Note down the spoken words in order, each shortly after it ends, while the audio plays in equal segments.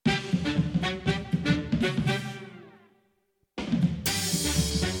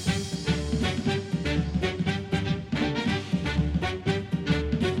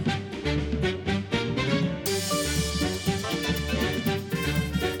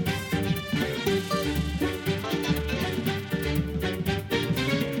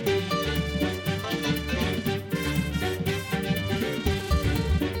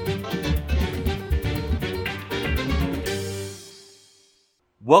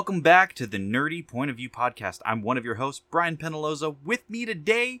Welcome back to the Nerdy Point of View podcast. I'm one of your hosts, Brian Penaloza. With me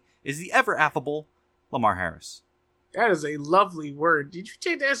today is the ever-affable Lamar Harris. That is a lovely word. Did you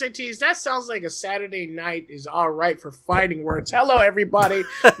take the SATs? That sounds like a Saturday night is all right for fighting words. Hello, everybody.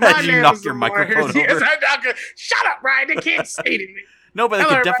 My name you knock your Lamar microphone over? Yes, I knock it. Shut up, Brian. They can't say to me. No, but they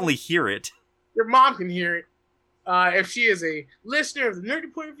can definitely hear it. Your mom can hear it. If she is a listener of the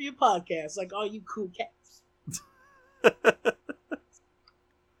Nerdy Point of View podcast, like all you cool cats.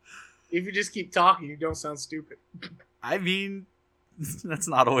 If you just keep talking, you don't sound stupid. I mean, that's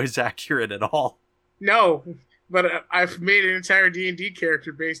not always accurate at all. No, but I've made an entire D&D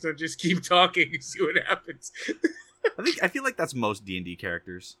character based on just keep talking and see what happens. I feel like that's most D&D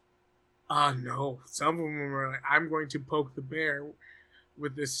characters. No. Some of them are like, I'm going to poke the bear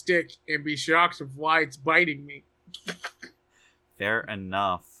with this stick and be shocked of why it's biting me. Fair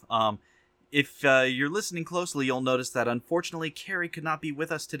enough. If you're listening closely, you'll notice that unfortunately Carrie could not be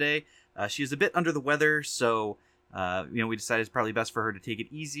with us today. She is a bit under the weather, so we decided it's probably best for her to take it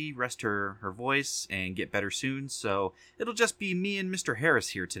easy, rest her voice, and get better soon. So it'll just be me and Mr. Harris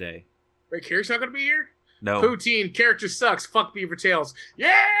here today. Wait, Carrie's not going to be here? No. Poutine, character sucks, fuck Beaver Tails.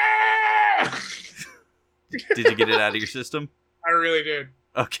 Yeah! Did you get it out of your system? I really did.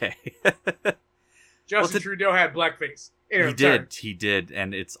 Okay. Justin Trudeau had blackface. He did,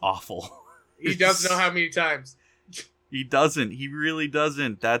 and it's awful. He doesn't know how many times. He doesn't. He really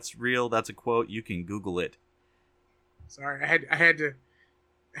doesn't. That's real. That's a quote. You can Google it. Sorry, I had to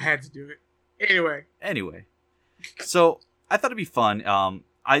do it. Anyway. So I thought it'd be fun.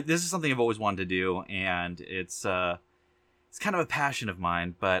 This is something I've always wanted to do, and it's kind of a passion of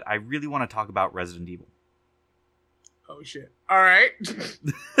mine, but I really want to talk about Resident Evil. Oh shit. Alright.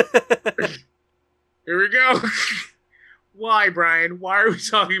 Here we go. Why, Brian? Why are we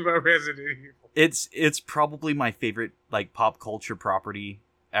talking about Resident Evil? It's probably my favorite pop culture property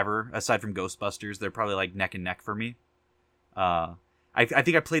ever, aside from Ghostbusters. They're probably neck and neck for me. I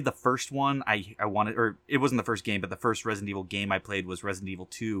think I played the first one. I wanted, or it wasn't the first game, but the first Resident Evil game I played was Resident Evil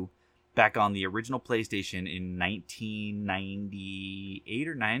 2 back on the original PlayStation in 1998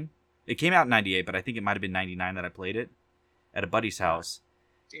 or 9. It came out in 98, but I think it might have been 99 that I played it at a buddy's house.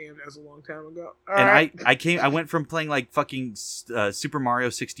 Damn, that was a long time ago. I went from playing fucking Super Mario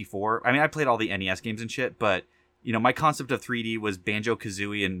 64. I mean, I played all the NES games and shit, but my concept of 3D was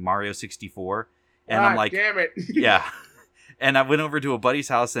Banjo-Kazooie and Mario 64. And I'm like, damn it. Yeah. And I went over to a buddy's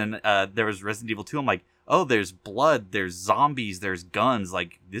house and there was Resident Evil 2. I'm like, oh, there's blood, there's zombies, there's guns.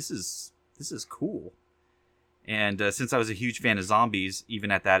 This is cool. And since I was a huge fan of zombies,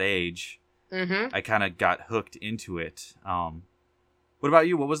 even at that age, I kind of got hooked into it. What about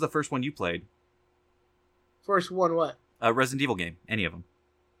you? What was the first one you played? First one what? A Resident Evil game. Any of them.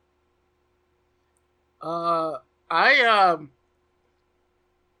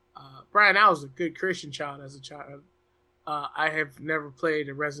 Brian, I was a good Christian child as a child. I have never played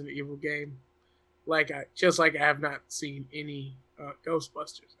a Resident Evil game. Just like I have not seen any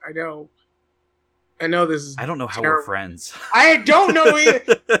Ghostbusters. I know this is I don't know how terrible. We're friends. I don't know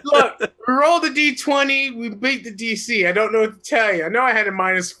either. Look, we rolled the D20. We beat the DC. I don't know what to tell you. I know I had a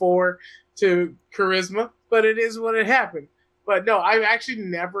 -4 to charisma, but it is what it happened. But no, I've actually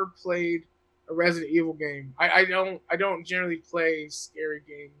never played a Resident Evil game. I don't generally play scary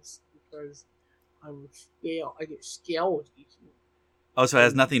games because I'm scale. I get scale with each one. Oh, so it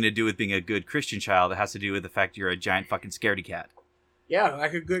has nothing to do with being a good Christian child. It has to do with the fact you're a giant fucking scaredy cat. Yeah,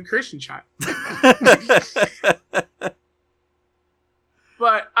 like a good Christian child.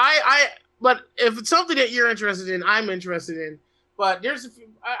 But but if it's something that you're interested in, I'm interested in. But there's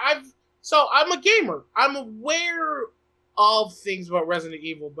I'm a gamer. I'm aware of things about Resident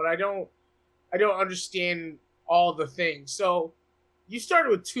Evil, but I don't understand all the things. So you started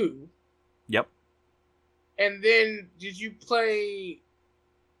with 2. Yep. And then did you play?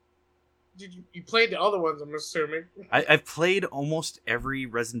 You played the other ones? I'm assuming. I've played almost every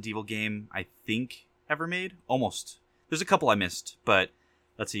Resident Evil game I think ever made. Almost. There's a couple I missed, but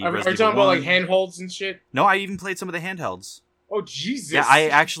let's see. Are you talking about handholds and shit? No, I even played some of the handhelds. Oh Jesus! Yeah,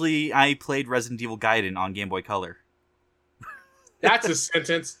 I played Resident Evil Gaiden on Game Boy Color. That's a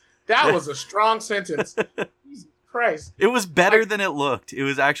sentence. That was a strong sentence. Jesus Christ! It was better than it looked. It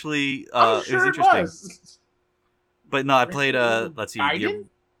was actually it was interesting. But no, I played let's see. Gaiden?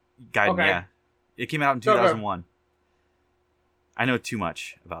 Gaiden, okay. Yeah. It came out in 2001. I know too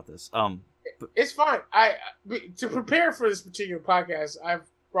much about this. It's fine. To prepare for this particular podcast, I've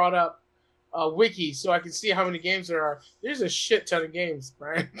brought up wiki so I can see how many games there are. There's a shit ton of games,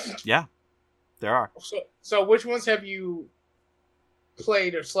 right? Yeah, there are. So which ones have you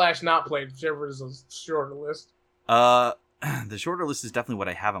played or / not played, whichever is a shorter list? the shorter list is definitely what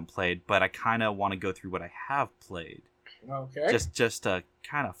I haven't played, but I kind of want to go through what I have played. Okay. Just to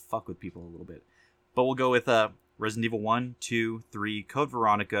kind of fuck with people a little bit. But we'll go with Resident Evil 1, 2, 3, Code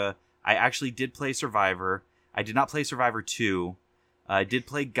Veronica. I actually did play Survivor. I did not play Survivor 2. I did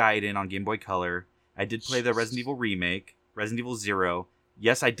play Gaiden on Game Boy Color. I did play the Resident Evil remake, Resident Evil 0.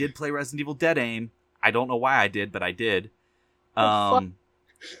 Yes, I did play Resident Evil Dead Aim. I don't know why I did, but I did.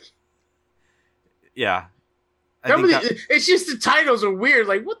 Yeah. It's just the titles are weird.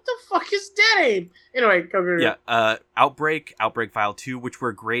 Like, what the fuck is Dead Aim? Anyway, cover it. Yeah, Outbreak File 2, which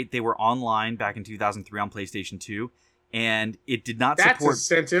were great. They were online back in 2003 on PlayStation 2, and it did not support... That's a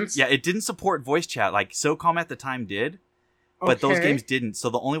sentence. Yeah, it didn't support voice chat. Like, SOCOM at the time did, but those games didn't.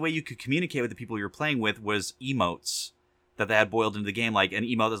 So the only way you could communicate with the people you were playing with was emotes that they had boiled into the game. Like, an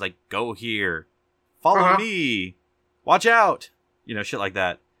emote that's like, go here, follow me, watch out, shit like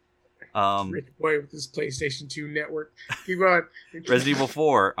that. Rich boy with his PlayStation 2 network. Keep going. Resident Evil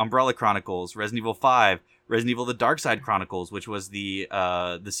 4, Umbrella Chronicles, Resident Evil 5, Resident Evil: The Dark Side Chronicles, which was the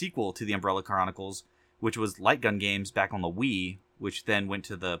sequel to the Umbrella Chronicles, which was Light Gun Games back on the Wii, which then went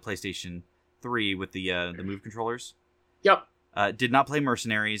to the PlayStation 3 with the Move controllers. Yep. Did not play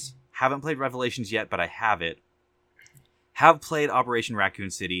Mercenaries. Haven't played Revelations yet, but I have it. Have played Operation Raccoon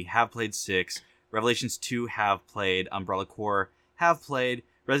City. Have played 6. Revelations 2. Have played Umbrella Corps. Have played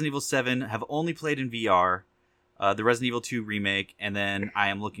Resident Evil 7, have only played in VR, the Resident Evil 2 remake, and then I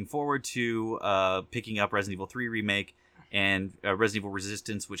am looking forward to picking up Resident Evil 3 remake and Resident Evil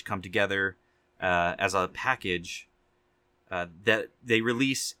Resistance, which come together as a package that they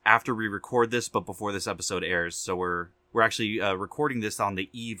release after we record this, but before this episode airs. So we're actually recording this on the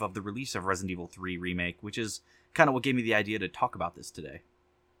eve of the release of Resident Evil 3 remake, which is kind of what gave me the idea to talk about this today.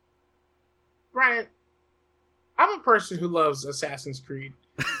 Brian, I'm a person who loves Assassin's Creed.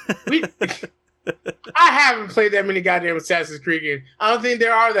 I haven't played that many goddamn Assassin's Creed games. I don't think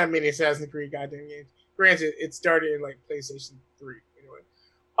there are that many Assassin's Creed goddamn games. Granted, it started in like PlayStation 3. Anyway,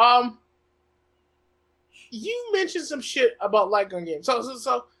 you mentioned some shit about light gun games.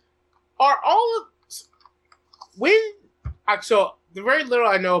 So are all of so the very little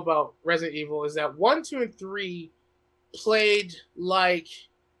I know about Resident Evil is that 1, 2, and 3 played like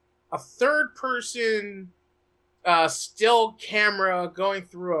a third person still camera going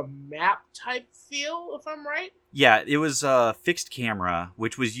through a map type feel, if I'm right. Yeah, it was a fixed camera,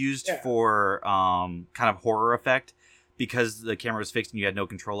 which was used for kind of horror effect. Because the camera was fixed and you had no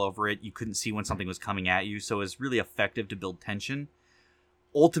control over it, you couldn't see when something was coming at you, so it was really effective to build tension.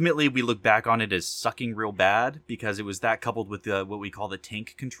 Ultimately, we look back on it as sucking real bad, because it was that coupled with what we call the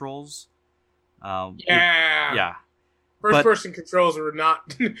tank controls. Yeah. First-person controls were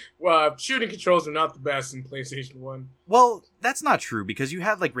not... shooting controls are not the best in PlayStation 1. Well, that's not true, because you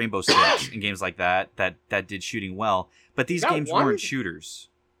had like Rainbow Six and games like that did shooting well, but these games weren't shooters.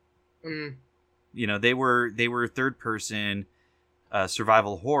 They were third-person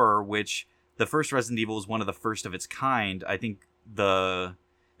survival horror, which the first Resident Evil was one of the first of its kind. I think there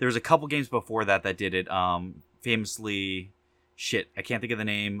was a couple games before that did it. Famously... Shit, I can't think of the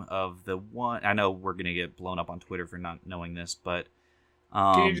name of the one. I know we're going to get blown up on Twitter for not knowing this, but...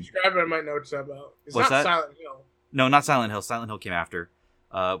 Can you describe what I might know what it's about? It's not that? Silent Hill. No, not Silent Hill. Silent Hill came after,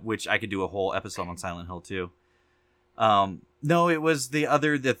 which I could do a whole episode on Silent Hill, too. No, it was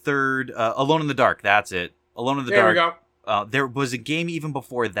the third... Alone in the Dark, that's it. Alone in the Dark. There we go. There was a game even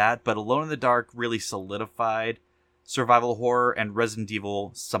before that, but Alone in the Dark really solidified survival horror, and Resident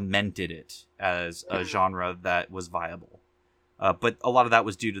Evil cemented it as a genre that was viable. But a lot of that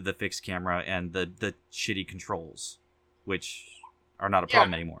was due to the fixed camera and the shitty controls, which are not a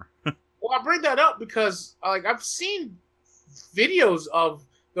problem anymore. Well, I bring that up because I've seen videos of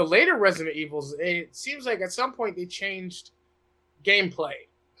the later Resident Evils, and it seems like at some point they changed gameplay.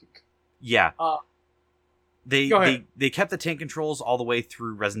 Yeah. They kept the tank controls all the way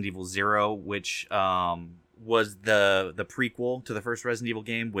through Resident Evil 0, which was the prequel to the first Resident Evil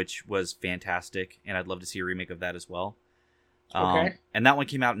game, which was fantastic, and I'd love to see a remake of that as well. And that one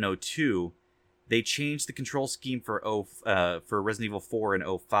came out in 2002. They changed the control scheme for Resident Evil 4 in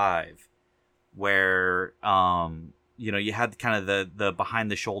 2005, where you had kind of the behind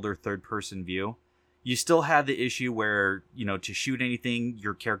the shoulder third person view. You still had the issue where to shoot anything,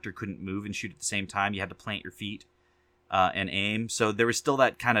 your character couldn't move and shoot at the same time. You had to plant your feet and aim. So there was still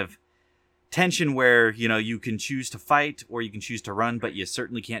that kind of tension where you can choose to fight or you can choose to run, but you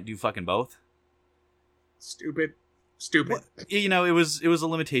certainly can't do fucking both. Stupid. Well, it was a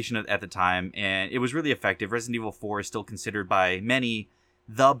limitation at the time, and it was really effective. Resident Evil 4 is still considered by many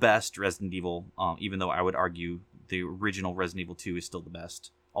the best Resident Evil, even though I would argue the original Resident Evil 2 is still the best,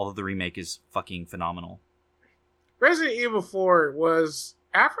 although the remake is fucking phenomenal. Resident Evil 4 was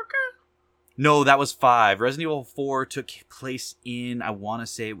Africa? No, that was 5. Resident Evil 4 took place in, I want to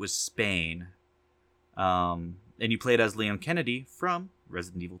say it was Spain. And you played as Leon Kennedy from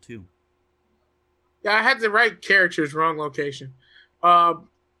Resident Evil 2. Yeah, I had the right characters, wrong location.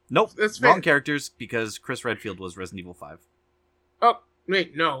 Nope, That's wrong fair. characters because Chris Redfield was Resident Evil 5. Oh,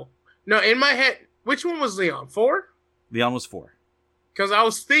 wait, no. No, in my head, which one was Leon? 4? Leon was 4. Because I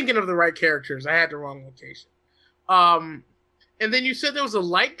was thinking of the right characters. I had the wrong location. And then you said there was a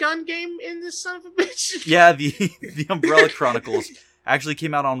light gun game in this son of a bitch? Yeah, the Umbrella Chronicles actually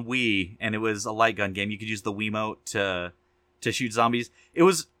came out on Wii, and it was a light gun game. You could use the Wiimote to shoot zombies. It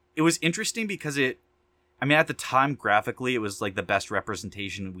was interesting because at the time, graphically, it was like the best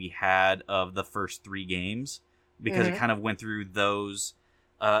representation we had of the first 3 games because it kind of went through those.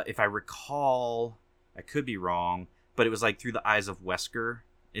 If I recall, I could be wrong, but it was like through the eyes of Wesker.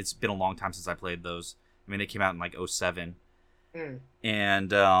 It's been a long time since I played those. I mean, they came out in like 2007.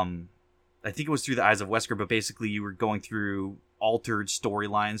 And I think it was through the eyes of Wesker, but basically you were going through altered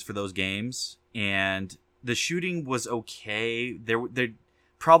storylines for those games, and the shooting was okay. The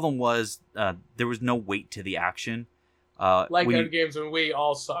problem was there was no weight to the action. Light gun games when we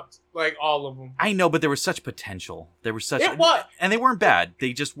all sucked. Like, all of them. I know, but there was such potential. There was such... What? And they weren't bad.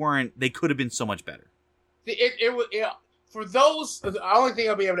 They just weren't... They could have been so much better. For those, the only thing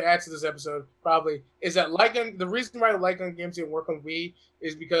I'll be able to add to this episode probably is that light gun. The reason why the light gun games didn't work on Wii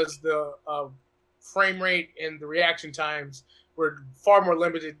is because the frame rate and the reaction times were far more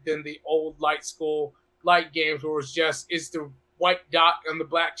limited than the old light school light games, where it's the white dot on the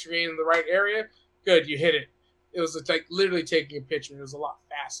black screen in the right area. Good, you hit it. It was like literally taking a picture. It was a lot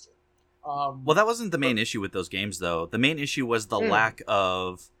faster. Well, that wasn't the main issue with those games, though. The main issue was the lack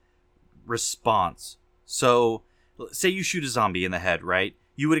of response. So, say you shoot a zombie in the head, right?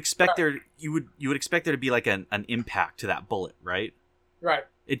 You would expect you would expect there to be like an impact to that bullet, right? Right.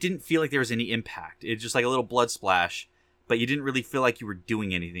 It didn't feel like there was any impact. It was just like a little blood splash, but you didn't really feel like you were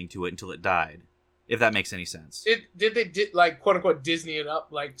doing anything to it until it died. If that makes any sense. Did they like quote unquote Disney it up,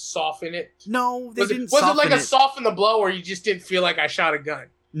 like soften it? No, they didn't. Was it like a soften the blow, or you just didn't feel like I shot a gun?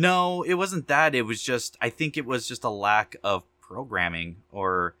 No, it wasn't that. It was just, I think it was just a lack of programming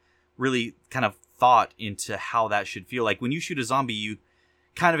or really kind of thought into how that should feel. Like when you shoot a zombie, you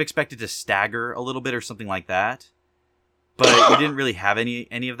kind of expect it to stagger a little bit or something like that. But you didn't really have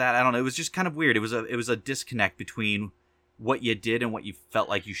any of that. I don't know. It was just kind of weird. It was a disconnect between what you did and what you felt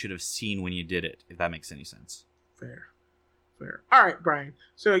like you should have seen when you did it, if that makes any sense. Fair. All right, Brian.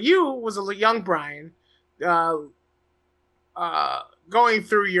 So you was a young Brian, going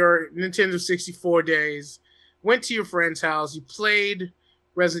through your Nintendo 64 days, went to your friend's house, you played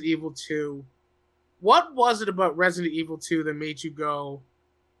Resident Evil 2. What was it about Resident Evil 2 that made you go,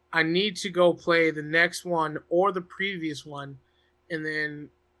 I need to go play the next one or the previous one? And then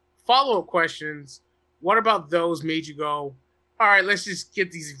follow-up questions, what about those made you go, all right, let's just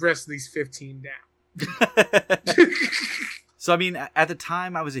get these rest of these 15 down? So, I mean, at the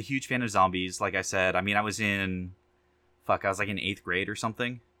time, I was a huge fan of zombies, like I said. I mean, I was like in 8th grade or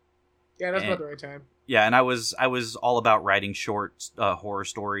something. Yeah, that's about the right time. Yeah, and I was all about writing short horror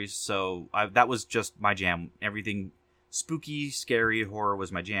stories, so that was just my jam. Everything spooky, scary, horror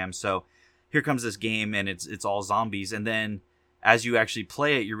was my jam. So here comes this game, and it's all zombies, and then as you actually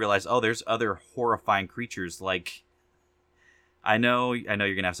play it, you realize, oh, there's other horrifying creatures. Like, I know you're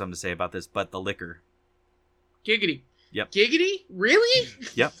gonna have something to say about this, but the Licker. Giggity. Yep. Giggity? Really?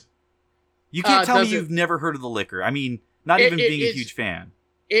 Yep. You can't tell me you've never heard of the Licker. I mean, not even being a huge fan.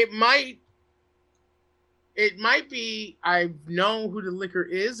 It might be. I know who the Licker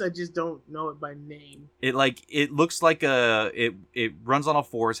is. I just don't know it by name. It looks like it runs on all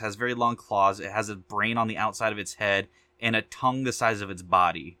fours, has very long claws. It has a brain on the outside of its head and a tongue the size of its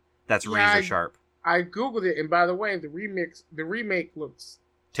body. That's razor sharp. I googled it, and by the way, the remake looks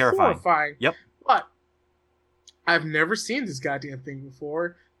terrifying. Horrifying. Yep. But I've never seen this goddamn thing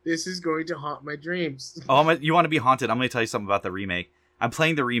before. This is going to haunt my dreams. Oh, you want to be haunted? I'm going to tell you something about the remake. I'm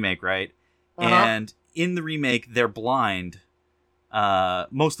playing the remake, right? Uh-huh. And in the remake, they're blind,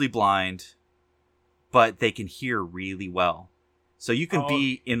 mostly blind, but they can hear really well. So you can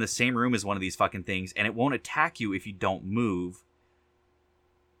be in the same room as one of these fucking things, and it won't attack you if you don't move.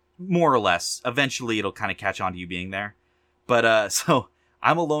 More or less. Eventually, it'll kind of catch on to you being there. But, so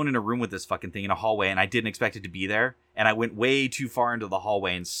I'm alone in a room with this fucking thing in a hallway, and I didn't expect it to be there. And I went way too far into the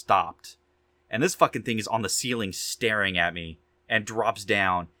hallway and stopped. And this fucking thing is on the ceiling staring at me and drops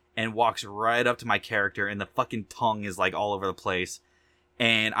down and walks right up to my character, and the fucking tongue is like all over the place.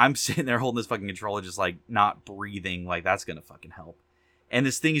 And I'm sitting there holding this fucking controller just like not breathing, like that's gonna fucking help. And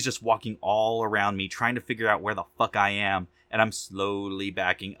this thing is just walking all around me, trying to figure out where the fuck I am. And I'm slowly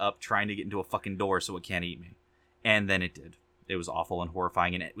backing up, trying to get into a fucking door so it can't eat me. And then it did. It was awful and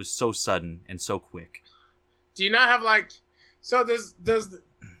horrifying, and it was so sudden and so quick. Do you not have like? So does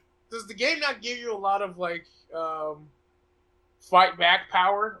the game not give you a lot of like fight back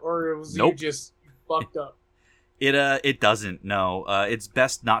power, or was you just fucked up? It doesn't. No. It's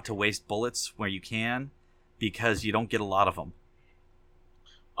best not to waste bullets where you can, because you don't get a lot of them.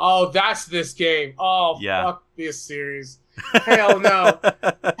 Oh, that's this game. Oh, yeah. Fuck this series. Hell no.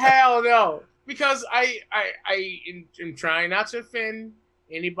 Hell no. Because I am trying not to offend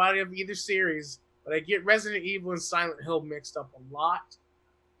anybody of either series, but I get Resident Evil and Silent Hill mixed up a lot.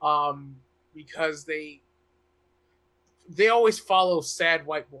 Because they always follow sad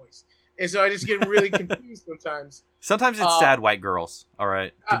white boys. And so I just get really confused sometimes. Sometimes it's sad white girls, all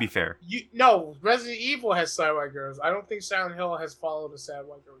right, to be fair. No, Resident Evil has sad white girls. I don't think Silent Hill has followed a sad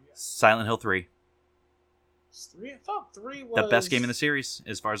white girl yet. Silent Hill 3. 3? I thought 3 was... the best game in the series,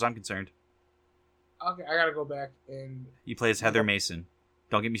 as far as I'm concerned. Okay, I gotta go back and... You play as Heather Mason.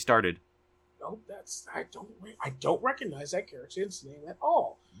 Don't get me started. No, I don't recognize that character's name at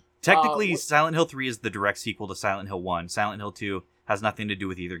all. Technically, Silent Hill 3 is the direct sequel to Silent Hill 1. Silent Hill 2 has nothing to do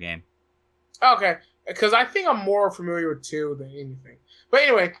with either game. Okay, because I think I'm more familiar with 2 than anything. But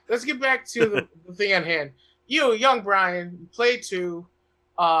anyway, let's get back to the thing at hand. You, young Brian, you played 2.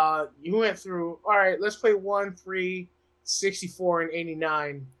 You went through, all right, let's play 1, 3, 64, and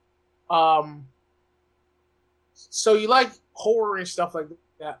 89. So you like horror and stuff like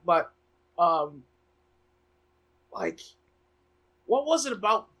that, but like, what was it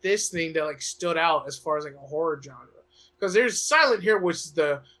about this thing that like stood out as far as like a horror genre? Because there's Silent Hill, which is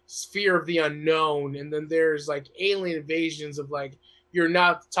the sphere of the unknown, and then there's like alien invasions of like you're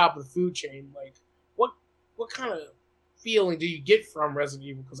not at the top of the food chain. Like, what kind of feeling do you get from Resident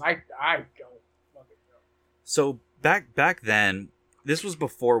Evil? Because I don't fucking know. So back then, this was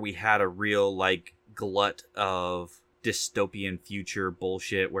before we had a real like glut of dystopian future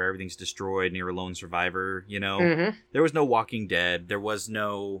bullshit where everything's destroyed and you're a lone survivor, you know? Mm-hmm. There was no Walking Dead. There was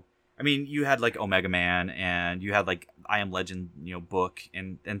no... I mean, you had like Omega Man and you had like I Am Legend, you know, book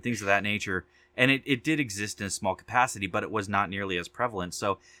and things of that nature. And it did exist in a small capacity, but it was not nearly as prevalent.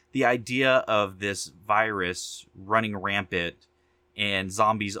 So the idea of this virus running rampant and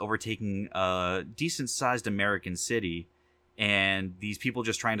zombies overtaking a decent-sized American city and these people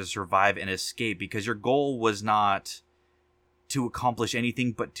just trying to survive and escape because your goal was not to accomplish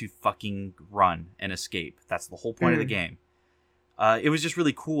anything but to fucking run and escape. That's the whole point of the game. It was just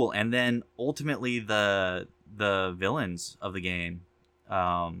really cool. And then ultimately the villains of the game,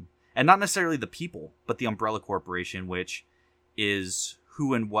 and not necessarily the people, but the Umbrella Corporation, which is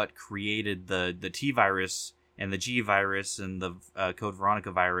who and what created the T virus and the G virus and the Code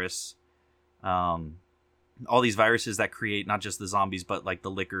Veronica virus. All these viruses that create not just the zombies, but like the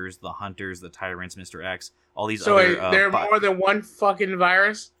Lickers, the Hunters, the Tyrants, Mr. X, all these other... So there are more than one fucking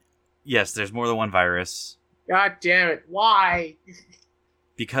virus? Yes, there's more than one virus. God damn it. Why?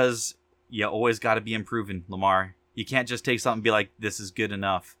 Because you always got to be improving, Lamar. You can't just take something and be like, this is good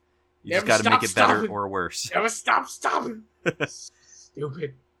enough. You just got to make it better or worse. Never stop stopping.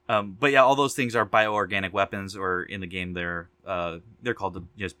 Stupid. But yeah, all those things are bioorganic weapons, or in the game they're called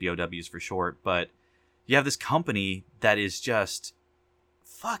just BOWs for short, but you have this company that is just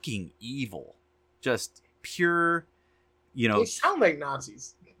fucking evil. Just pure, you know... They sound like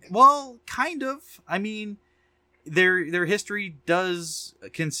Nazis. Well, kind of. I mean, their history does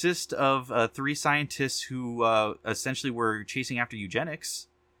consist of 3 scientists who essentially were chasing after eugenics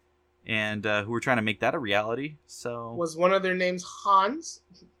and who were trying to make that a reality. So was one of their names Hans?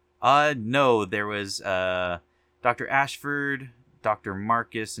 No, there was Dr. Ashford, Dr.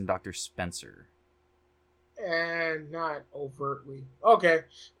 Marcus, and Dr. Spencer. And not overtly. Okay.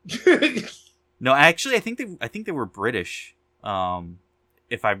 No, actually, I think they were British,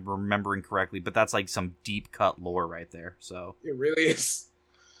 if I'm remembering correctly. But that's like some deep cut lore right there. So it really is.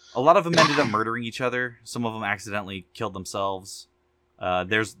 A lot of them ended up murdering each other. Some of them accidentally killed themselves.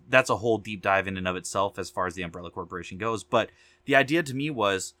 That's a whole deep dive in and of itself as far as the Umbrella Corporation goes. But the idea to me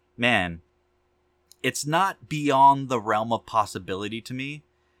was, man, it's not beyond the realm of possibility to me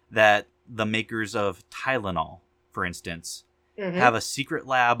that the makers of Tylenol, for instance, have a secret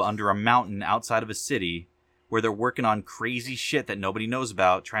lab under a mountain outside of a city where they're working on crazy shit that nobody knows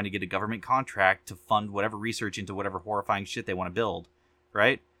about, trying to get a government contract to fund whatever research into whatever horrifying shit they want to build,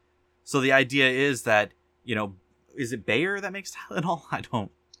 right? So the idea is that, you know, is it Bayer that makes Tylenol? I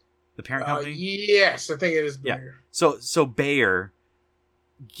don't... The parent company? Yes, I think it is Bayer. Yeah. So Bayer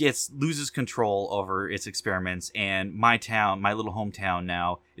loses control over its experiments, and my little hometown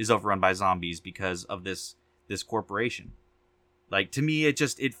now, is overrun by zombies because of this corporation. Like, to me,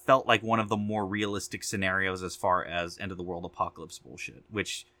 it felt like one of the more realistic scenarios as far as end of the world apocalypse bullshit,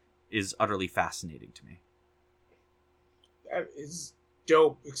 which is utterly fascinating to me. That is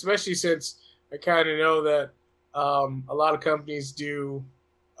dope, especially since I kind of know that a lot of companies do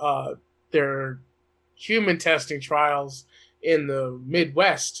their human testing trials in the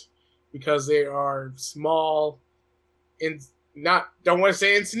Midwest because they are small and don't want to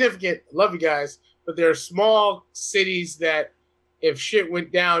say insignificant. Love you guys, but they're small cities that if shit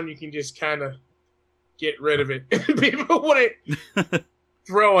went down, you can just kind of get rid of it. People wouldn't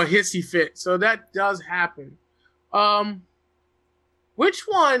throw a hissy fit, so that does happen. Which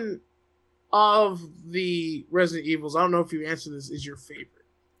one of the Resident Evils, I don't know if you answered this, is your favorite?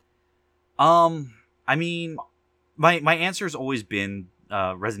 I mean, my answer's always been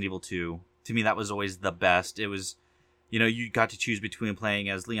Resident Evil 2. To me, that was always the best. It was, you got to choose between playing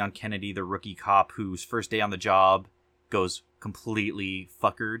as Leon Kennedy, the rookie cop whose first day on the job goes completely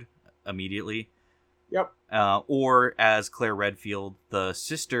fuckered immediately. Yep. Or as Claire Redfield, the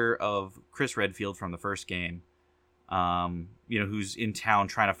sister of Chris Redfield from the first game, who's in town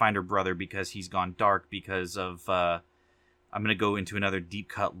trying to find her brother because he's gone dark because of, I'm going to go into another deep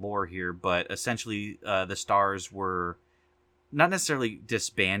cut lore here, but essentially the Stars were not necessarily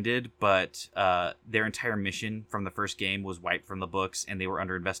disbanded, but their entire mission from the first game was wiped from the books, and they were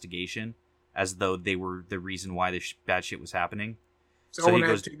under investigation as though they were the reason why this bad shit was happening. So he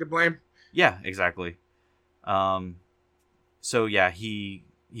goes to take the blame? Yeah, exactly. So yeah, he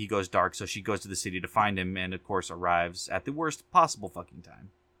goes dark, so she goes to the city to find him, and of course arrives at the worst possible fucking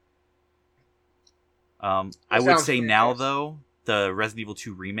time. I would say now, though, the Resident Evil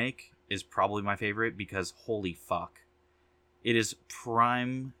 2 remake is probably my favorite because holy fuck. It is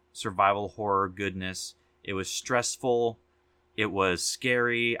prime survival horror goodness. It was stressful. It was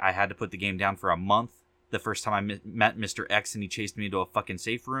scary. I had to put the game down for a month the first time I met Mr. X and he chased me into a fucking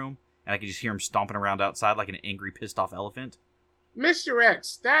safe room and I could just hear him stomping around outside like an angry, pissed off elephant. Mr.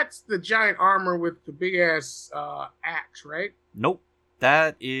 X, that's the giant armor with the big ass axe, right? Nope.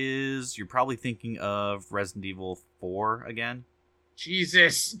 That is, you're probably thinking of Resident Evil 4 again.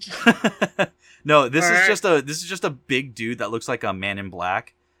 Jesus. No, this is just a big dude that looks like a Man in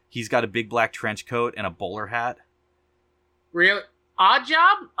Black. He's got a big black trench coat and a bowler hat. Really? Odd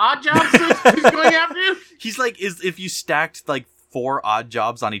Job? Odd Job who's going after you? He's like, if you stacked like 4 Odd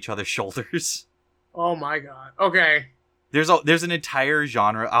Jobs on each other's shoulders. Oh my god. Okay. There's an entire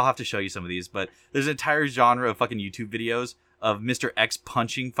genre. I'll have to show you some of these, but there's an entire genre of fucking YouTube videos of Mr. X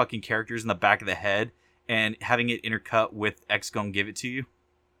punching fucking characters in the back of the head and having it intercut with X gonna give it to you.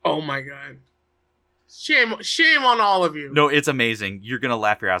 Oh my god. Shame on all of you. No, it's amazing. You're gonna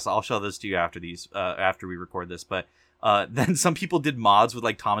laugh your ass off. I'll show this to you after we record this. But then some people did mods with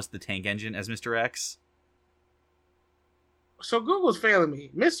like Thomas the Tank Engine as Mr. X. So Google's failing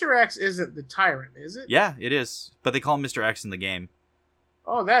me. Mr. X isn't the tyrant, is it? Yeah, it is. But they call him Mr. X in the game.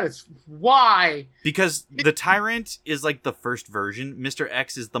 Oh, that is why. Because the tyrant is like the first version. Mr.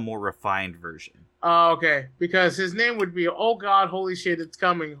 X is the more refined version. Oh, okay. Because his name would be, oh god, holy shit, it's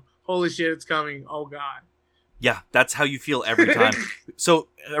coming. Holy shit, it's coming. Oh god. Yeah, that's how you feel every time. So,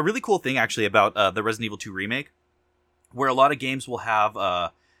 a really cool thing actually about the Resident Evil 2 remake, where a lot of games will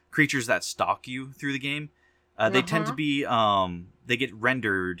have creatures that stalk you through the game. They tend to be, they get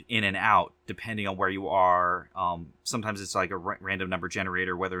rendered in and out depending on where you are. Sometimes it's like a random number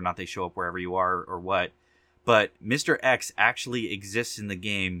generator, whether or not they show up wherever you are or what. But Mr. X actually exists in the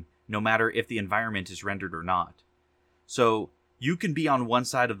game no matter if the environment is rendered or not. So you can be on one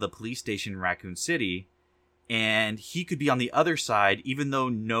side of the police station in Raccoon City, and he could be on the other side, even though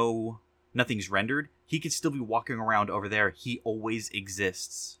nothing's rendered. He could still be walking around over there. He always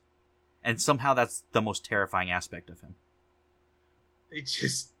exists. And somehow that's the most terrifying aspect of him. They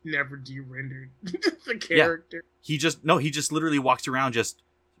just never de-rendered the character. Yeah. He just literally walks around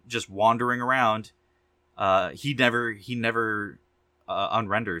just wandering around. He never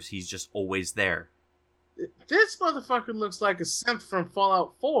unrenders. He's just always there. This motherfucker looks like a synth from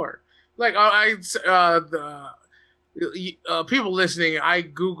Fallout 4. Like people listening, I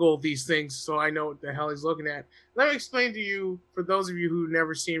Google these things so I know what the hell he's looking at. Let me explain to you, for those of you who've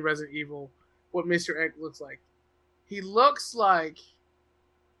never seen Resident Evil, what Mr. X looks like. He looks like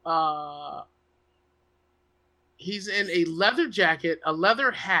he's in a leather jacket, a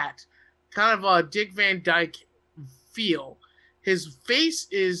leather hat, kind of a Dick Van Dyke feel. His face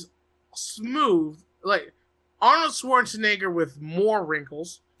is smooth, like Arnold Schwarzenegger with more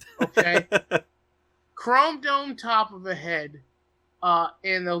wrinkles. Okay. Chrome dome top of a head,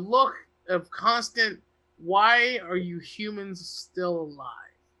 and the look of constant, why are you humans still alive?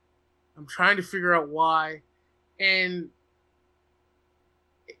 I'm trying to figure out why. And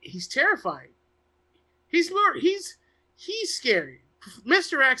he's terrifying. He's scary.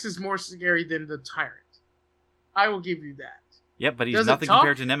 Mr. X is more scary than the Tyrant. I will give you that. Yep, but he's Does it nothing talk?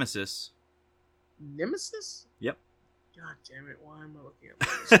 compared to Nemesis. Nemesis? Yep. God damn it! Why am I looking at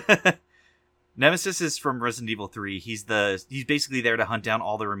this? Nemesis is from Resident Evil 3. He's basically there to hunt down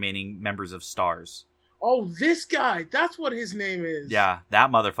all the remaining members of STARS. Oh, this guy. That's what his name is. Yeah,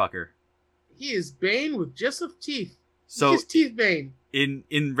 that motherfucker. He is Bane with just enough teeth. So His teeth Bane. in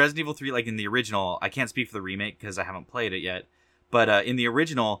Resident Evil 3, like in the original, I can't speak for the remake because I haven't played it yet. But in the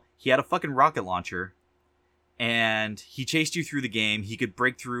original, he had a fucking rocket launcher. And he chased you through the game. He could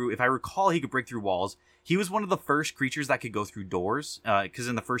break through, if I recall, he could break through walls. He was one of the first creatures that could go through doors. Because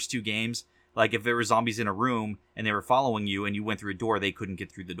in the first 2 games, like if there were zombies in a room and they were following you and you went through a door, they couldn't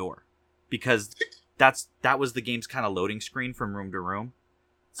get through the door. Because that was the game's kind of loading screen from room to room.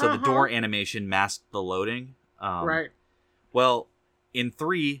 So the door animation masked the loading. Right. Well, in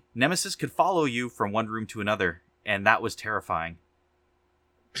 3, Nemesis could follow you from one room to another. And that was terrifying.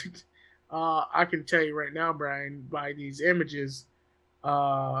 I can tell you right now, Brian, by these images,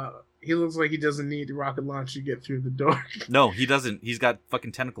 he looks like he doesn't need the rocket launcher to get through the door. No, he doesn't. He's got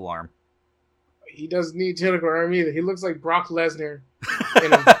fucking tentacle arm. He doesn't need tentacle arm either. He looks like Brock Lesnar. He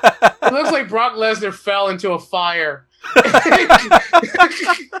looks like Brock Lesnar fell into a fire.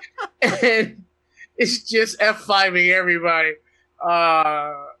 And it's just F5ing everybody.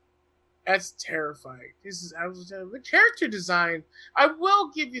 That's terrifying. The character design. I will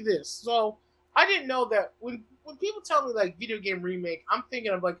give you this. So I didn't know that when people tell me like video game remake, I'm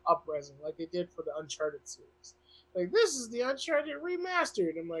thinking of like Uprising, like they did for the Uncharted series. Like this is the Uncharted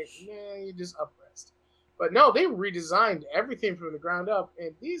remastered. I'm like, man, you just uprest. But no, they redesigned everything from the ground up,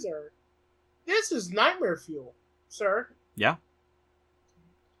 and this is nightmare fuel, sir. Yeah.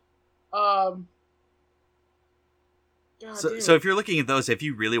 So if you're looking at those, if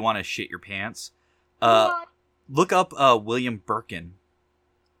you really want to shit your pants, look up William Birkin.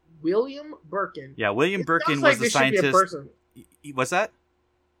 William Birkin. Yeah, William Birkin was the scientist. What's that?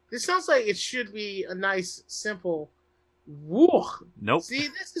 This sounds like it should be a nice, simple. Woo. Nope. See,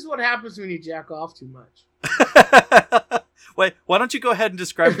 this is what happens when you jack off too much. Wait, why don't you go ahead and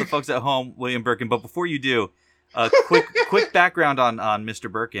describe to the folks at home William Birkin? But before you do, quick background on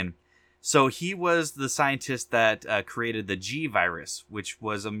Mr. Birkin. So he was the scientist that created the G virus, which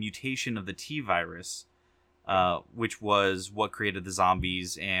was a mutation of the T virus, which was what created the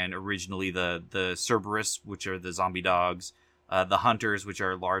zombies, and originally the Cerberus, which are the zombie dogs, the Hunters, which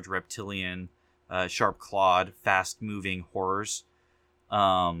are large reptilian, sharp-clawed, fast-moving horrors.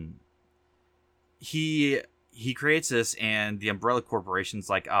 He creates this, and the Umbrella Corporation's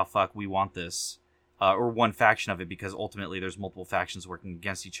like, oh, fuck, we want this. Or one faction of it, because ultimately there's multiple factions working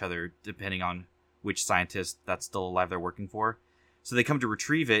against each other, depending on which scientist that's still alive they're working for. So they come to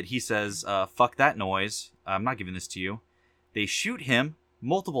retrieve it. He says, fuck that noise. I'm not giving this to you. They shoot him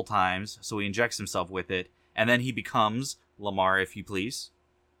multiple times, so he injects himself with it, and then he becomes Lamar, if you please.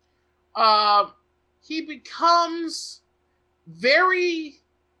 He becomes very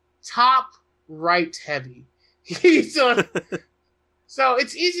top right heavy. So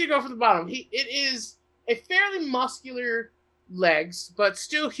it's easy to go from the bottom. It is a fairly muscular legs, but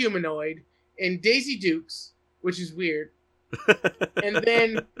still humanoid, and Daisy Dukes, which is weird. And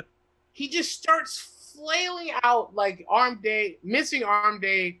then he just starts flailing out like Arm Day. Missing Arm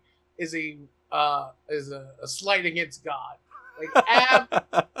Day is a slight against God.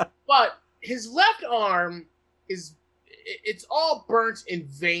 But his left arm it's all burnt and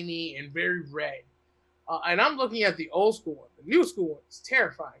veiny and very red. And I'm looking at the old school one. The new school one is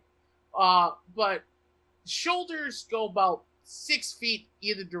terrifying. But shoulders go about 6 feet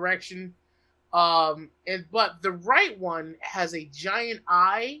either direction. But the right one has a giant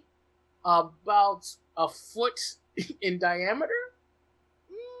eye about a foot in diameter.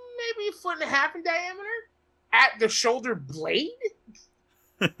 Maybe a foot and a half in diameter at the shoulder blade.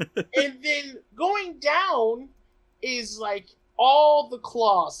 And then going down is like all the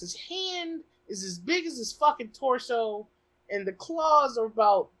claws. His hand is as big as his fucking torso, and the claws are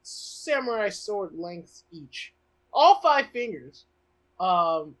about samurai sword length each. All 5 fingers,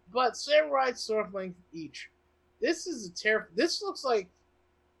 but samurai sword length each. This is This looks like.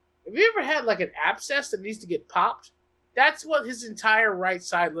 Have you ever had like an abscess that needs to get popped? That's what his entire right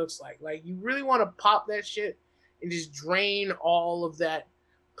side looks like. Like you really want to pop that shit and just drain all of that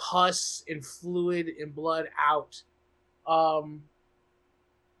pus and fluid and blood out.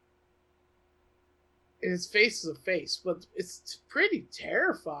 and his face is a face, but it's pretty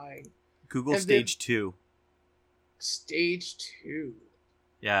terrifying. Google And Stage 2. Stage 2.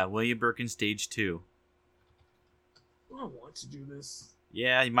 Yeah, William Birkin Stage 2. I don't want to do this.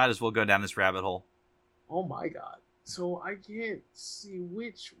 Yeah, you might as well go down this rabbit hole. Oh my god. So I can't see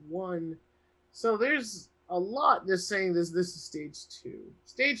which one. So there's a lot that's saying this is stage 2.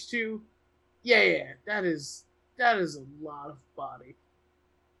 Stage 2, yeah, that is a lot of body.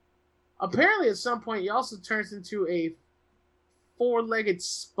 Apparently at some point he also turns into a 4-legged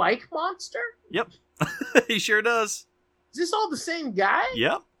spike monster? Yep. He sure does. Is this all the same guy?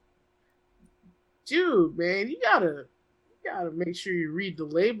 Yep. Dude, man, you gotta make sure you read the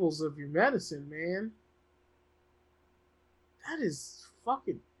labels of your medicine, man. That is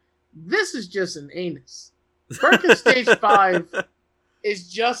fucking. This is just an anus. Birkin Stage 5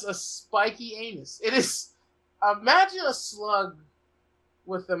 is just a spiky anus. It is. Imagine a slug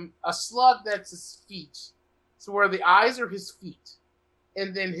with a slug that's his feet. So where the eyes are his feet.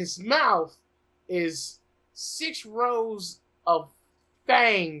 And then his mouth is 6 rows of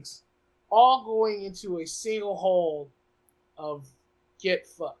fangs all going into a single hole of get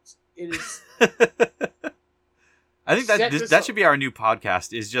fucked. It is. I think that should be our new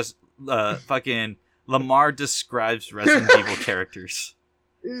podcast. Is just fucking Lamar describes Resident Evil characters.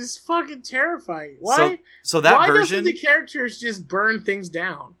 It is fucking terrifying. Why? So that why version. Doesn't the characters just burn things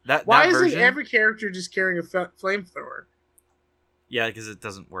down? Why why isn't version, every character just carrying a flamethrower? Yeah, because it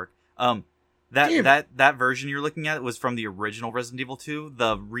doesn't work. That version you're looking at was from the original Resident Evil 2.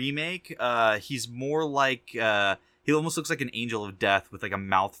 The remake, he's more like he almost looks like an angel of death with like a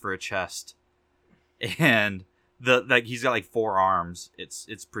mouth for a chest, and he's got like 4 arms.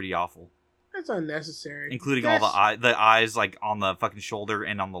 It's pretty awful. That's unnecessary. Including all the eyes like on the fucking shoulder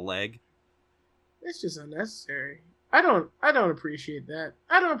and on the leg. It's just unnecessary. I don't appreciate that.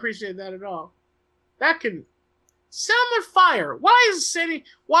 I don't appreciate that at all. That can summon fire. Why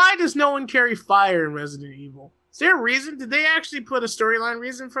does no one carry fire in Resident Evil? Is there a reason? Did they actually put a storyline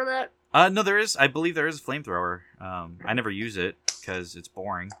reason for that? No, there is. I believe there is a flamethrower. I never use it because it's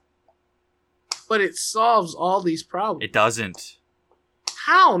boring. But it solves all these problems. It doesn't.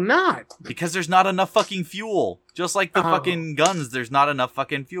 How not? Because there's not enough fucking fuel. Just like the fucking guns, there's not enough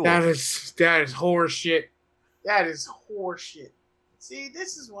fucking fuel. That is horseshit. That is horseshit. See,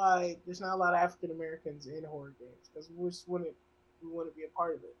 this is why there's not a lot of African Americans in horror games, because we just wouldn't be a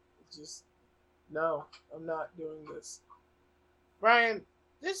part of it. It's just, no, I'm not doing this. Brian,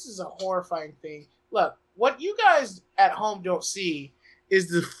 this is a horrifying thing. Look, what you guys at home don't see is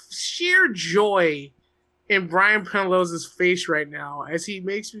the sheer joy in Brian Penaloza's face right now as he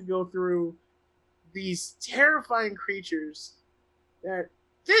makes me go through these terrifying creatures. That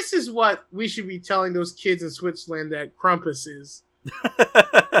this is what we should be telling those kids in Switzerland that Krampus is.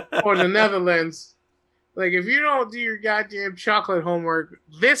 Or the Netherlands. Like, if you don't do your goddamn chocolate homework,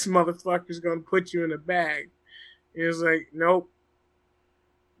 this motherfucker's gonna put you in a bag. And it's like, nope.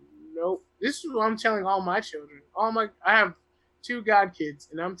 This is what I'm telling all my children. I have 2 god kids,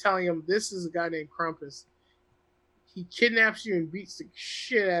 and I'm telling them this is a guy named Krampus. He kidnaps you and beats the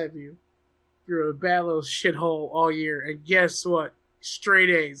shit out of you. You're a bad little shithole all year. And guess what? Straight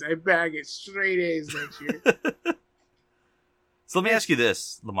A's. I bag it. Straight A's next year. So let me ask you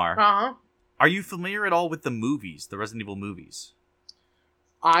this, Lamar. Uh-huh. Are you familiar at all with the movies, the Resident Evil movies?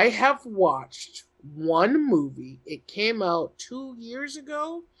 I have watched one movie. It came out 2 years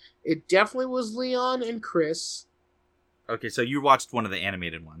ago. It definitely was Leon and Chris. Okay, so you watched one of the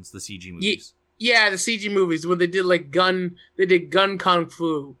animated ones, the CG movies. Yeah, the CG movies where they did gun kung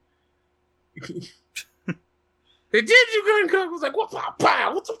fu. They did do gun kung fu. It was like, what's up,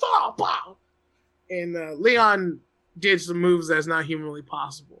 and Leon did some moves that's not humanly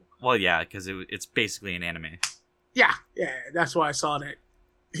possible. Well, yeah, because it's basically an anime. Yeah, that's why I saw that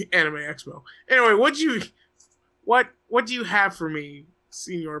Anime Expo. Anyway, what do you have for me,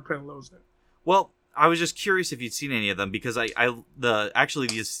 Senor Penaloza? Well, I was just curious if you'd seen any of them because the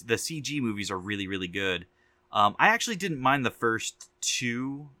CG movies are really, really good. I actually didn't mind the first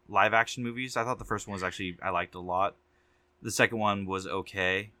 2 live action movies. I thought the first one was actually I liked a lot. The second one was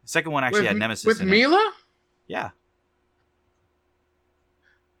okay. The second one actually had Nemesis with in Mila? it. Yeah.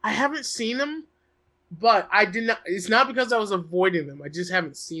 I haven't seen them, but I did not. It's not because I was avoiding them. I just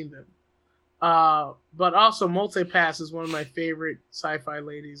haven't seen them. But also, Multipass is one of my favorite sci-fi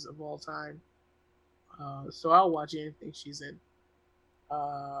ladies of all time. So I'll watch anything she's in.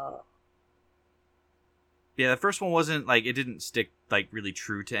 Yeah, the first one wasn't it didn't stick really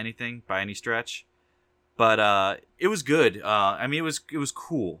true to anything by any stretch, but it was good. I mean, it was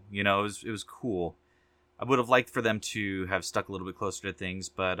cool. You know, it was cool. I would have liked for them to have stuck a little bit closer to things,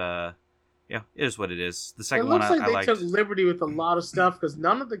 but Yeah, it is what it is. The It second one looks like I they liked. took liberty with a lot of stuff because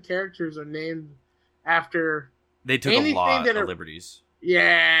none of the characters are named after They took a anything lot that of are. liberties.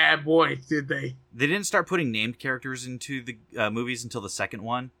 Yeah, boy, did they. They didn't start putting named characters into the movies until the second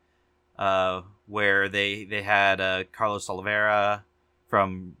one, where they had Carlos Oliveira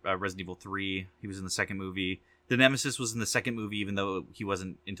from Resident Evil 3. He was in the second movie. The Nemesis was in the second movie, even though he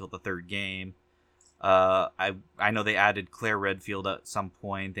wasn't until the third game. I know they added Claire Redfield at some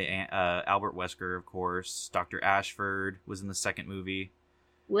point. They Albert Wesker, of course. Dr. Ashford was in the second movie.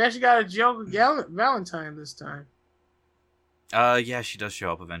 We actually got a Joker Valentine this time. Yeah, she does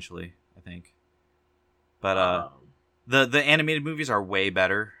show up eventually, I think. But the animated movies are way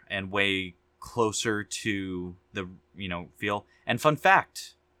better and way closer to the feel. And fun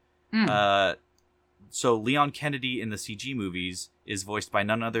fact, so Leon Kennedy in the CG movies is voiced by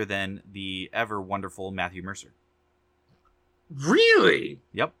none other than the ever wonderful Matthew Mercer. Really?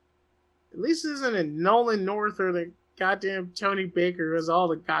 Yep. At least it isn't in Nolan North or the goddamn Tony Baker who has all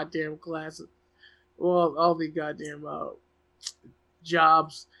the goddamn classes. Well, all the goddamn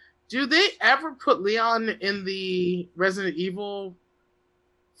jobs. Do they ever put Leon in the Resident Evil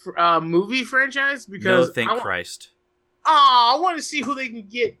movie franchise? Because No, thank Christ. I want to see who they can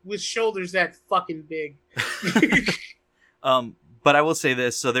get with shoulders that fucking big. But I will say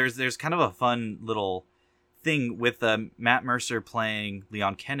this. So there's kind of a fun little thing with Matt Mercer playing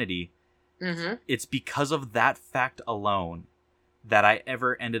Leon Kennedy. Mm-hmm. It's because of that fact alone that I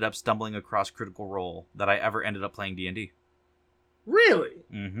ever ended up stumbling across Critical Role, that I ever ended up playing D&D. Really?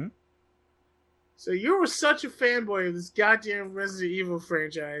 Mm-hmm. So you were such a fanboy of this goddamn Resident Evil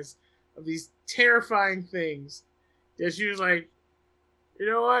franchise, of these terrifying things, that you was like, you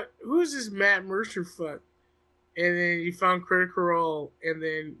know what? Who's this Matt Mercer fuck? And then you found Critical Role, and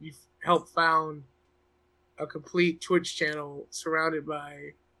then you helped found a complete Twitch channel surrounded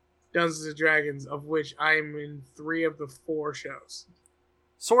by Dungeons and Dragons, of which I am in 3 of the 4 shows.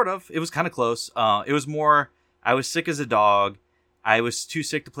 Sort of. It was kind of close. It was more, I was sick as a dog. I was too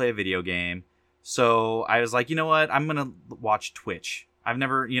sick to play a video game. So I was like, you know what? I'm going to watch Twitch. I've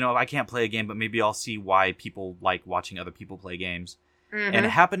never, I can't play a game, but maybe I'll see why people like watching other people play games. Mm-hmm. And it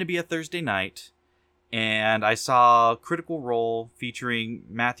happened to be a Thursday night. And I saw Critical Role featuring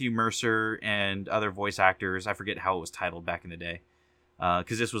Matthew Mercer and other voice actors. I forget how it was titled back in the day.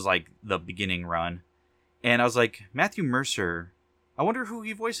 Because this was like the beginning run. And I was like, Matthew Mercer, I wonder who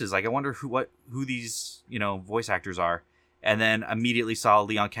he voices. Like, I wonder who these, voice actors are. And then immediately saw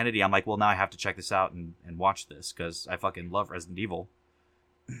Leon Kennedy. I'm like, well, now I have to check this out and watch this because I fucking love Resident Evil.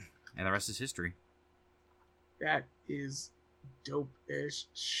 And the rest is history. That is dope as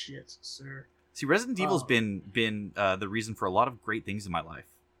shit, sir. See, Resident Evil's been the reason for a lot of great things in my life.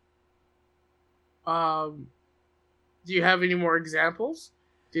 Do you have any more examples?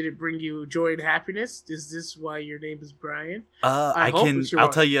 Did it bring you joy and happiness? Is this why your name is Brian? I'll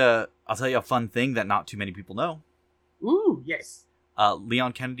tell you a fun thing that not too many people know. Ooh, yes.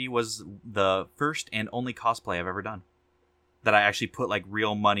 Leon Kennedy was the first and only cosplay I've ever done that I actually put like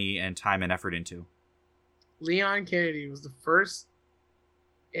real money and time and effort into. Leon Kennedy was the first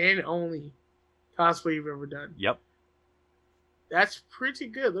and only cosplay you've ever done. Yep. That's pretty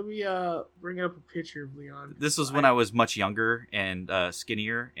good. Let me bring up a picture of Leon. This was when I was much younger and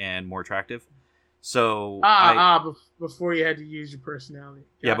skinnier and more attractive. So before you had to use your personality.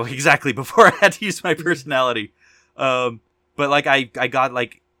 Gotcha. Yeah, but exactly before I had to use my personality. But like I got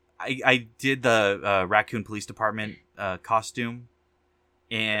like I did the Raccoon Police Department costume,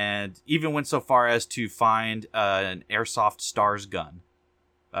 and even went so far as to find an airsoft Stars gun.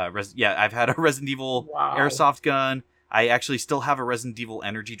 I've had a Resident Evil airsoft gun. I actually still have a Resident Evil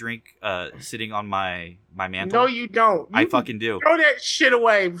energy drink sitting on my mantle. No, you don't. I fucking do. Throw that shit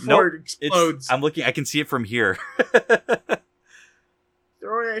away before it explodes. I'm looking. I can see it from here.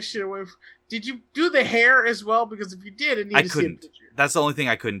 Throw that shit away. Did you do the hair as well? Because if you did, I couldn't. That's the only thing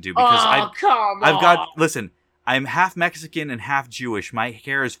I couldn't do because I've got. Listen, I'm half Mexican and half Jewish. My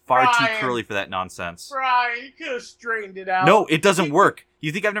hair is far too curly for that nonsense. Brian, you could have straightened it out. No, it doesn't work.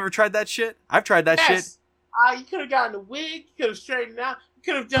 You think I've never tried that shit? I've tried that shit. You could have gotten a wig. You could have straightened it out. You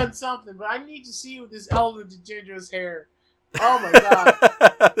could have done something. But I need to see you with this Ellen DeGeneres hair. Oh my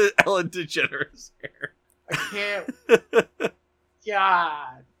god. Ellen DeGeneres hair. I can't.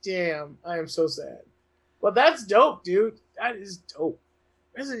 God damn. I am so sad. Well, that's dope, dude. That is dope.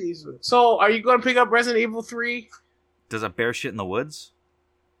 Resident Evil. So, are you going to pick up Resident Evil 3? Does it bear shit in the woods?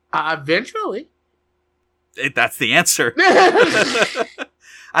 Eventually. That's the answer.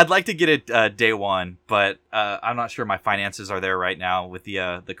 I'd like to get it day one, but I'm not sure my finances are there right now with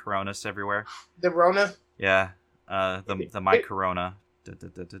the coronas everywhere. The Rona? Yeah, the my corona. Dun,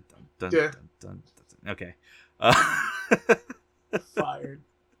 dun, dun, dun, dun, Yeah. dun, dun, dun. Okay. Fired.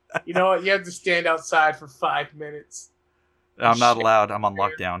 You know what? You have to stand outside for 5 minutes. I'm not allowed. I'm on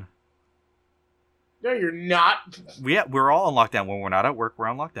lockdown. No, you're not. We're all on lockdown. When we're not at work, we're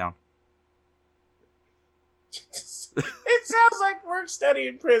on lockdown. It sounds like work study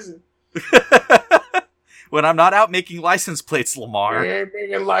in prison. When I'm not out making license plates, Lamar. You ain't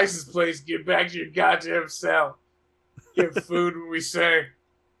making license plates. Get back to your goddamn cell. Get food when we say.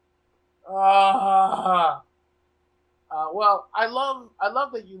 Well, I love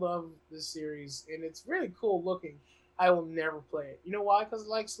that you love this series, and it's really cool looking. I will never play it. You know why? Because I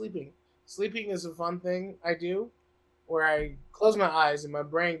like sleeping. Sleeping is a fun thing I do, where I close my eyes and my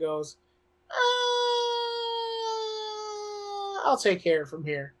brain goes, I'll take care of it from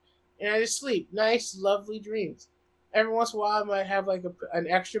here. And I just sleep. Nice, lovely dreams. Every once in a while, I might have like an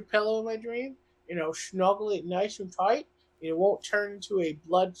extra pillow in my dream. You know, snuggle it nice and tight. It won't turn into a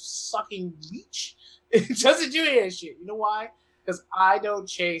blood-sucking leech. It doesn't do any of that shit. You know why? Because I don't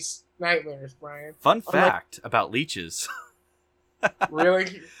chase nightmares, Brian. Fun fact about leeches.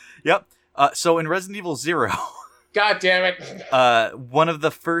 Really? Yep. So in Resident Evil 0, God damn it. one of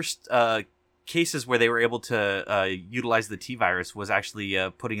the first cases where they were able to utilize the T-virus was actually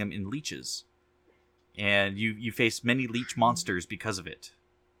putting them in leeches. And you face many leech monsters because of it.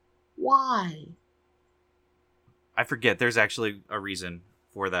 Why? I forget. There's actually a reason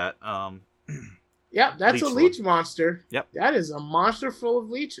for that. Yep, that's Leech a leech monster. Yep. That is a monster full of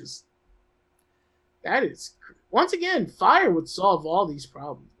leeches. That is... Once again, fire would solve all these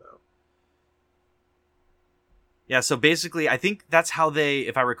problems, though. Yeah, so basically, I think that's how they,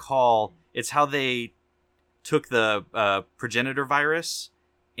 if I recall, it's how they took the progenitor virus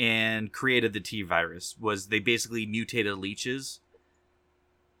and created the T-virus, was they basically mutated leeches.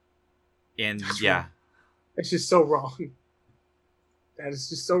 And That's yeah. wrong. That's just so wrong. That is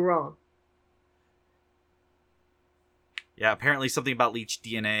just so wrong. Yeah, apparently something about leech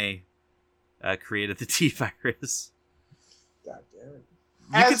DNA created the T-virus. God damn it.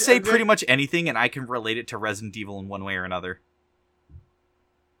 You could say pretty much anything, and I can relate it to Resident Evil in one way or another.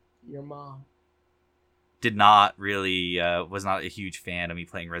 Your mom. Did not really, was not a huge fan of me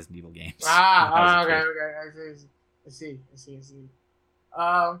playing Resident Evil games. Okay. I see.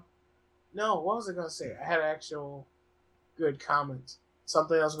 No, what was I going to say? I had an actual good comment.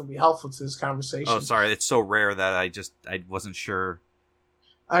 Something that was going to be helpful to this conversation. Oh, sorry. It's so rare that I wasn't sure.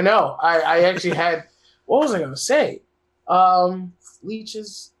 I know. I actually had... What was I going to say?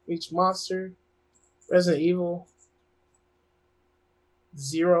 Leeches, Leech Monster, Resident Evil,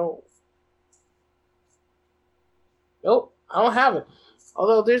 0. Nope, I don't have it.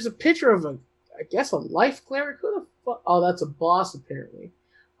 Although there's a picture of a life cleric. Who the fuck? Oh, that's a boss apparently.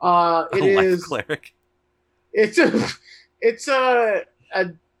 Life cleric. It's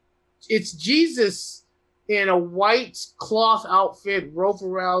Jesus in a white cloth outfit, rope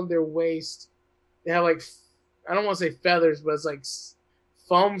around their waist. They have like, I don't want to say feathers, but it's like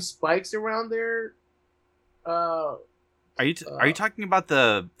foam spikes around their. Are you talking about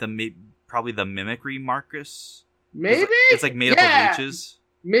probably the mimicry Marcus? Maybe it's like made up of leeches.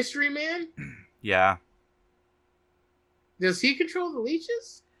 Mystery Man. Yeah. Does he control the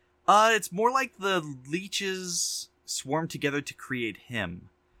leeches? It's more like the leeches swarm together to create him.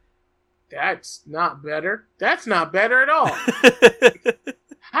 That's not better. That's not better at all.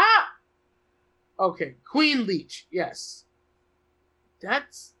 Ha! Okay, Queen Leech. Yes,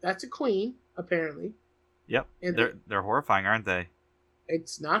 that's a queen apparently. Yep, and they're horrifying, aren't they?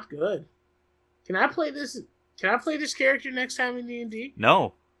 It's not good. Can I play this? Can I play this character next time in D&D?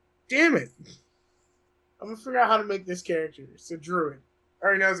 No. Damn it! I'm gonna figure out how to make this character. It's a druid. I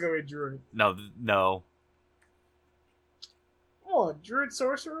already know it's gonna be a druid. No. Oh, a druid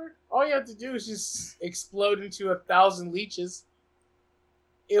sorcerer? All you have to do is just explode into 1,000 leeches.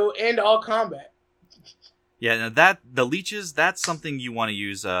 It'll end all combat. Yeah, now the leeches, that's something you want to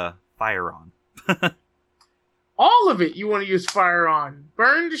use fire on. All of it you want to use fire on.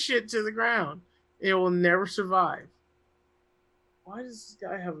 Burn the shit to the ground. It will never survive. Why does this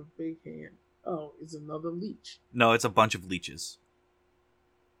guy have a big hand? Oh, it's another leech. No, it's a bunch of leeches.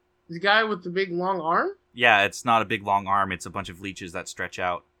 The guy with the big long arm? Yeah, it's not a big long arm. It's a bunch of leeches that stretch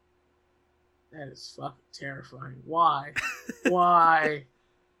out. That is fucking terrifying. Why? Why?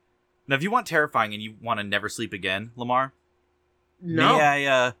 Now, if you want terrifying and you want to never sleep again, Lamar,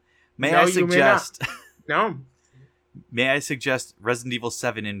 no. May I suggest? No. May I suggest Resident Evil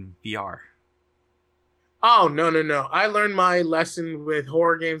 7 in VR? Oh, no. I learned my lesson with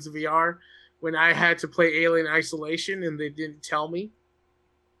horror games in VR when I had to play Alien Isolation and they didn't tell me.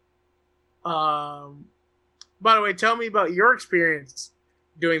 By the way, tell me about your experience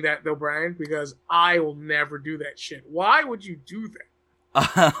doing that, though, Brian, because I will never do that shit. Why would you do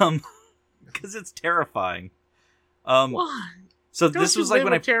that? Because it's terrifying. Why? So Don't this you was like live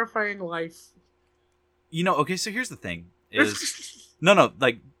when a terrifying life. okay, so here's the thing is, no,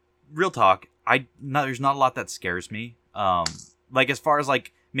 like, real talk, there's not a lot that scares me. Like, as far as,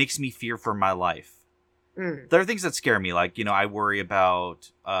 like, makes me fear for my life. There are things that scare me, like, I worry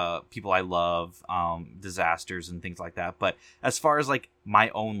about people I love, disasters and things like that. But as far as, like, my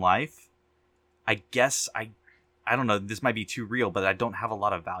own life, I guess I don't know, this might be too real, but I don't have a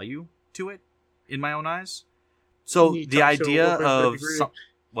lot of value to it in my own eyes. So the idea of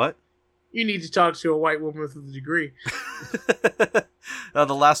what? You need to talk to a white woman with a degree.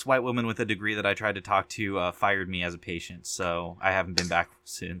 The last white woman with a degree that I tried to talk to fired me as a patient, so I haven't been back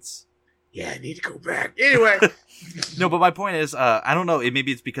since. Yeah, I need to go back. Anyway. No, but my point is, I don't know.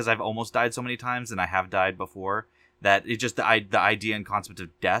 Maybe it's because I've almost died so many times and I have died before that it just the idea and concept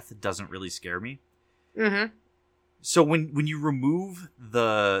of death doesn't really scare me. Mm-hmm. So when you remove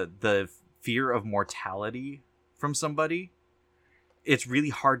the fear of mortality from somebody, it's really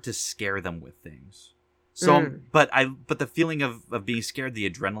hard to scare them with things. So, but the feeling of being scared, the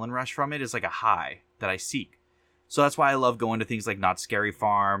adrenaline rush from it is like a high that I seek. So that's why I love going to things like Not Scary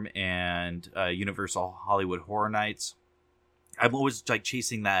Farm and Universal Hollywood Horror Nights. I'm always like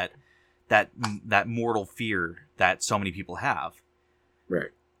chasing that mortal fear that so many people have. Right.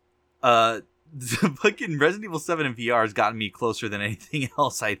 The fucking Resident Evil 7 in VR has gotten me closer than anything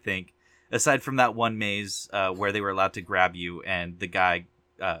else, I think. Aside from that one maze where they were allowed to grab you and the guy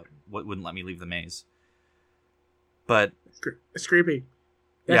wouldn't let me leave the maze. But it's creepy.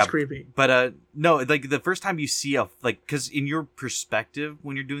 That's creepy. But no, like the first time you see because in your perspective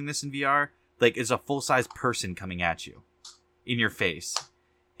when you're doing this in VR, like it's a full-size person coming at you in your face.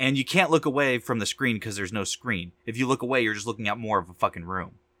 And you can't look away from the screen because there's no screen. If you look away, you're just looking at more of a fucking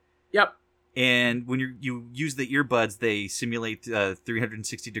room. Yep. And when you use the earbuds, they simulate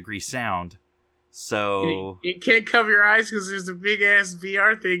 360-degree sound. So you can't cover your eyes because there's a big ass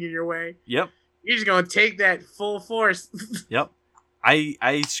VR thing in your way. Yep. You're just gonna take that full force. Yep.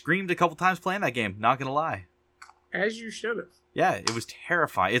 I screamed a couple times playing that game. Not gonna lie. As you should have. Yeah, it was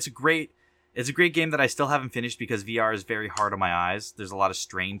terrifying. It's a great game that I still haven't finished because VR is very hard on my eyes. There's a lot of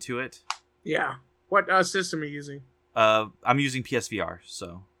strain to it. Yeah. What system are you using? I'm using PSVR.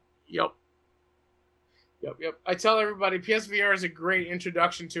 So. Yep. I tell everybody PSVR is a great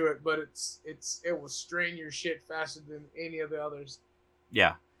introduction to it, but it will strain your shit faster than any of the others.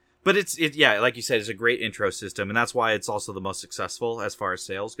 Yeah. But yeah, like you said, it's a great intro system, and that's why it's also the most successful as far as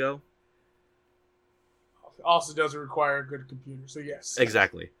sales go. Also doesn't require a good computer, so yes.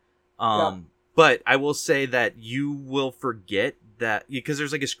 Exactly. Yeah. But I will say that you will forget that, because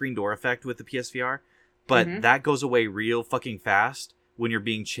there's like a screen door effect with the PSVR, but that goes away real fucking fast when you're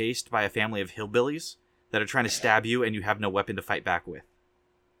being chased by a family of hillbillies that are trying to stab you and you have no weapon to fight back with.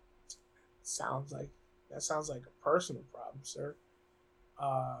 Sounds like a personal problem, sir.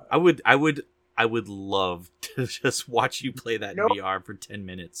 I would love to just watch you play that in VR for 10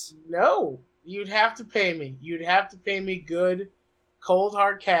 minutes. No, you'd have to pay me. You'd have to pay me good, cold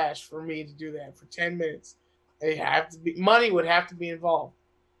hard cash for me to do that for 10 minutes. Money would have to be involved.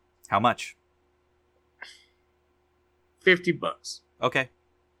 How much? $50. Okay.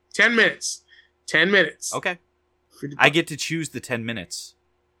 10 minutes. 10 minutes. Okay. I get to choose the 10 minutes.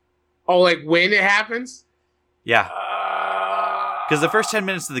 Oh, like when it happens? Yeah. Because the first 10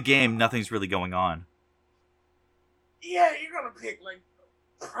 minutes of the game, nothing's really going on. Yeah, you're going to pick, like,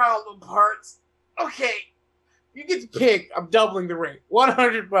 problem parts. Okay. You get to pick. I'm doubling the rate.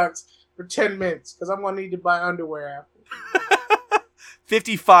 $100 for 10 minutes, because I'm going to need to buy underwear after.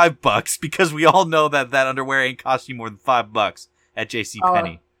 $55, because we all know that underwear ain't cost you more than $5 at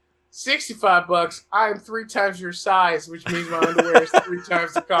JCPenney. $65. I am 3 times your size, which means my underwear is 3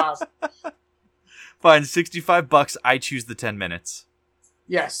 times the cost. Fine, $65. I choose the 10 minutes.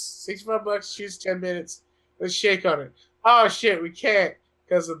 Yes, $65. Choose 10 minutes. Let's shake on it. Oh shit, we can't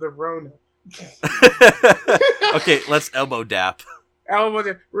because of the Rona. Okay, let's elbow dap. Elbow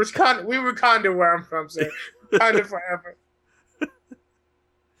dap. We Wakanda where I'm from, sir. Wakanda forever.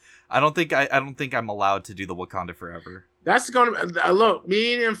 I don't think I'm allowed to do the Wakanda forever. That's gonna look.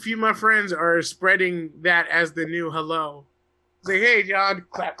 Me and a few of my friends are spreading that as the new hello. Say, hey, John,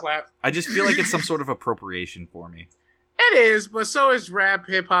 clap, clap. I just feel like it's some sort of appropriation for me. It is, but so is rap,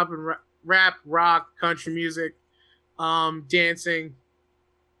 hip hop, and rap, rock, country music, dancing,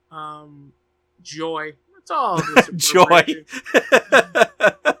 joy. It's all this joy.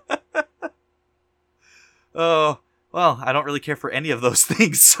 Oh, well, I don't really care for any of those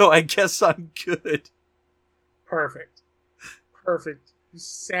things, so I guess I'm good. Perfect. Perfect. You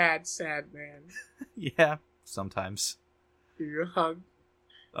sad, sad man. Yeah, sometimes. Give you a hug.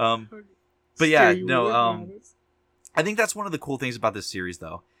 But yeah, Steer you no. away from this. I think that's one of the cool things about this series,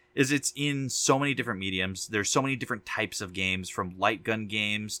 though, is it's in so many different mediums. There's so many different types of games, from light gun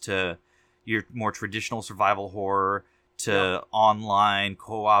games to your more traditional survival horror to online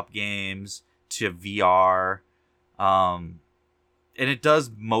co-op games to VR. And it does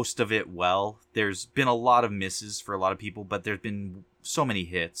most of it well. There's been a lot of misses for a lot of people, but there's been so many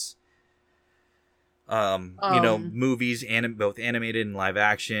hits. Movies, both animated and live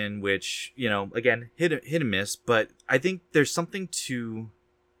action, which, again, hit and miss. But I think there's something to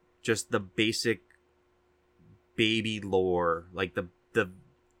just the basic baby lore, like the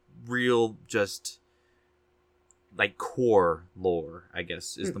real, just like core lore, I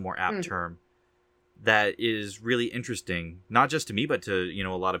guess is the more apt term, that is really interesting, not just to me, but to, a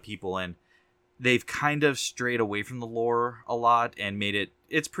lot of people. And they've kind of strayed away from the lore a lot and made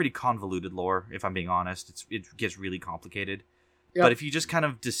it's pretty convoluted lore, if I'm being honest. It gets really complicated. Yep. But if you just kind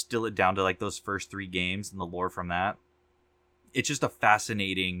of distill it down to like those first 3 games and the lore from that, it's just a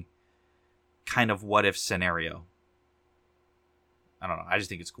fascinating kind of what if scenario. I don't know. I just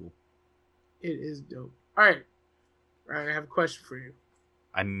think it's cool. It is dope. All right. I have a question for you.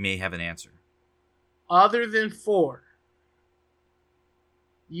 I may have an answer. Other than 4,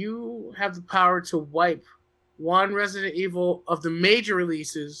 you have the power to wipe one Resident Evil of the major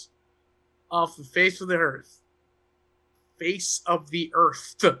releases off the face of the earth. Face of the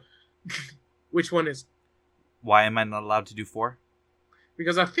earth. Which one is it? Why am I not allowed to do 4?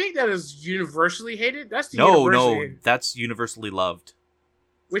 Because I think that is universally hated. That's the universally hated. That's universally loved.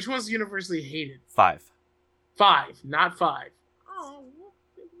 Which one's universally hated? 5. 5, not 5. Oh,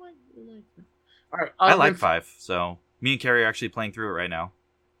 all right. I like 5, so me and Carrie are actually playing through it right now.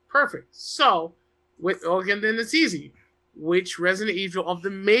 Perfect. So, again, then it's easy. Which Resident Evil of the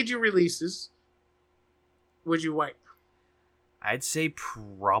major releases would you wipe? I'd say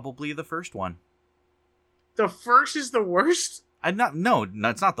probably the first one. The first is the worst? No,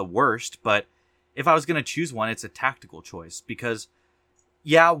 it's not the worst, but if I was going to choose one, it's a tactical choice. Because,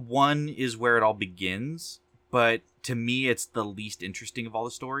 yeah, 1 is where it all begins, but to me, it's the least interesting of all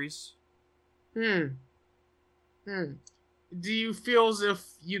the stories. Do you feel as if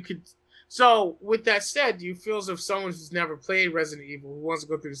you could... So, with that said, do you feel as if someone who's never played Resident Evil, who wants to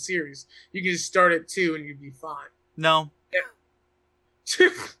go through the series, you can just start at 2 and you'd be fine? No. Yeah.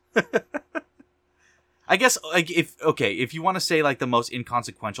 I guess, like, if you want to say, like, the most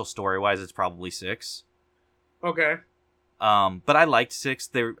inconsequential story-wise, it's probably 6. Okay. But I liked 6.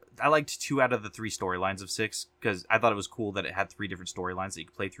 I liked 2 out of the 3 storylines of 6, because I thought it was cool that it had 3 different storylines that you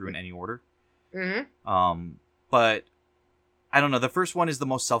could play through in any order. Mm-hmm. But I don't know. The first one is the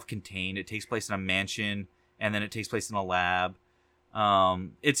most self-contained. It takes place in a mansion, and then it takes place in a lab.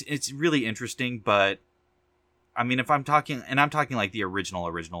 It's really interesting, but I mean, I'm talking like the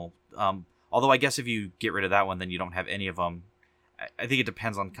original. Although I guess if you get rid of that one, then you don't have any of them. I think it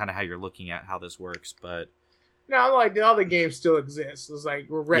depends on kind of how you're looking at how this works, but no, like the other games still exist. It's like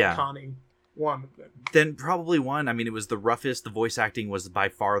we're retconning one of them. Then probably 1. I mean, it was the roughest. The voice acting was by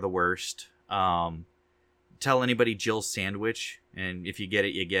far the worst. Tell anybody Jill Sandwich, and if you get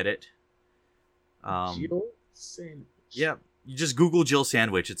it, you get it. Jill Sandwich. Yeah, you just Google Jill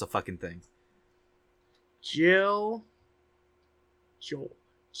Sandwich. It's a fucking thing. Jill Sandwich.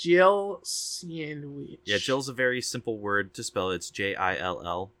 Yeah, Jill's a very simple word to spell. It's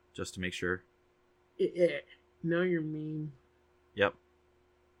Jill, just to make sure. Know your meme. Yep.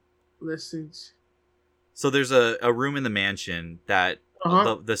 Listen. So there's a room in the mansion that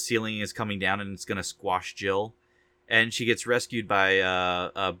the ceiling is coming down and it's going to squash Jill. And she gets rescued by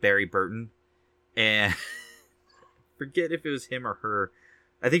Barry Burton. And forget if it was him or her.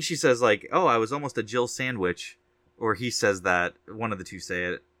 I think she says, like, oh, I was almost a Jill Sandwich. Or he says that. One of the two say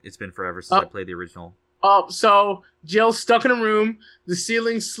it. It's been forever since I played the original. So Jill's stuck in a room. The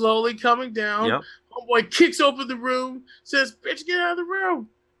ceiling's slowly coming down. Yep. Homeboy kicks open the room. Says, bitch, get out of the room.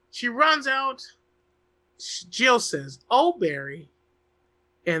 She runs out. Jill says, oh, Barry.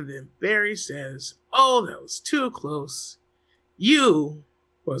 And then Barry says, oh, that was too close. You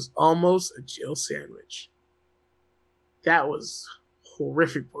was almost a Jill Sandwich. That was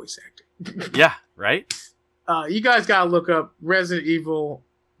horrific voice acting. Yeah, right? You guys gotta look up Resident Evil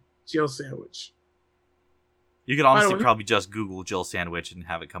Jill Sandwich. You could honestly probably just Google Jill Sandwich and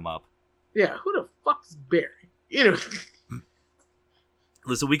have it come up. Yeah, who the fuck is Barry? You know.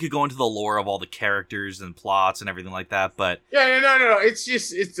 Listen, we could go into the lore of all the characters and plots and everything like that, but... Yeah, no.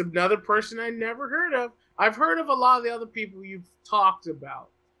 It's another person I never heard of. I've heard of a lot of the other people you've talked about.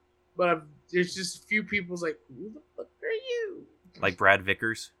 but there's just a few people's like, who the fuck are you? Like Brad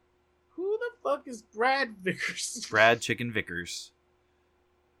Vickers. Who the fuck is Brad Vickers? Brad Chicken Vickers.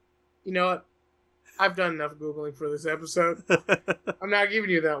 You know what? I've done enough Googling for this episode. I'm not giving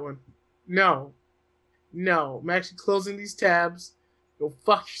you that one. No. I'm actually closing these tabs. Go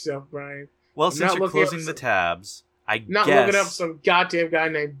fuck yourself, Brian. Well, I'm since not you're looking up closing the some- tabs, I Not guess... looking up some goddamn guy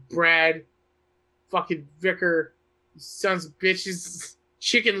named Brad fucking Vicker. You sons of bitches.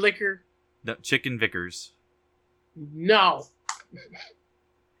 Chicken liquor. No, Chicken Vickers. No.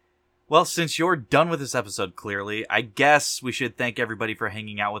 Well, since you're done with this episode, clearly, I guess we should thank everybody for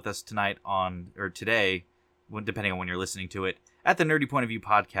hanging out with us tonight or today, depending on when you're listening to it, at the Nerdy Point of View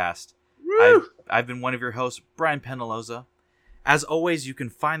podcast. Woo! I've been one of your hosts, Brian Penaloza. As always, you can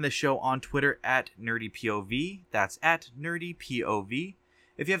find the show on Twitter at NerdyPOV. That's at NerdyPOV.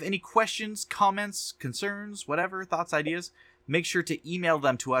 If you have any questions, comments, concerns, whatever, thoughts, ideas, make sure to email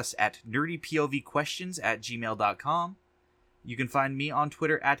them to us at nerdypovquestions@gmail.com. You can find me on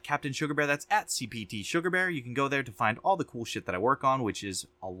Twitter at Captain Sugar Bear. That's at CPT Sugar Bear. You can go there to find all the cool shit that I work on, which is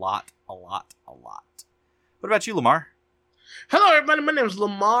a lot. What about you, Lamar? Hello, everybody. My name is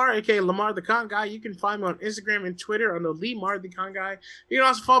Lamar, aka Lamar the Con Guy. You can find me on Instagram and Twitter under Lamar the Con Guy. You can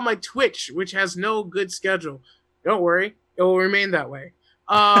also follow my Twitch, which has no good schedule. Don't worry, it will remain that way.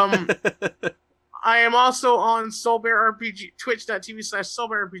 I am also on Soul Bear RPG, twitch.tv/Soul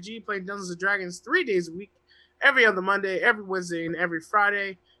Bear RPG, playing Dungeons & Dragons 3 days a week, every other Monday, every Wednesday, and every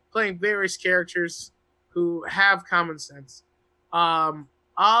Friday, playing various characters who have common sense.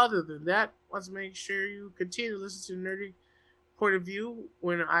 Other than that, let's make sure you continue to listen to Nerdy Point of View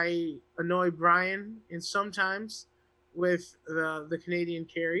when I annoy Brian, and sometimes with the Canadian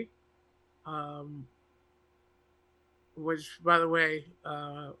Carrie, which, by the way,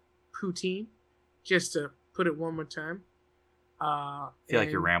 poutine, just to put it one more time. I feel like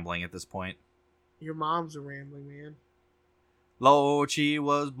you're rambling at this point. Your mom's a rambling man. Lord, she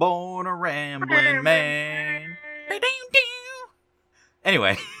was born a rambling man.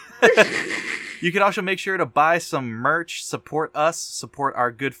 Anyway, you can also make sure to buy some merch, support us, support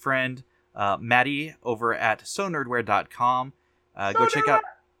our good friend Maddie over at sonerdware.com. Go check out...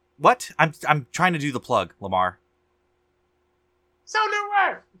 What? I'm trying to do the plug, Lamar. So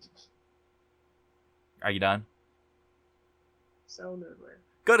Nerdware! Are you done? So Nerdware.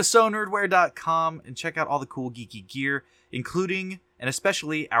 Go to sonerdware.com and check out all the cool geeky gear, including and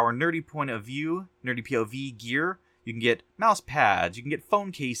especially our Nerdy Point of View, Nerdy POV gear. You can get mouse pads, you can get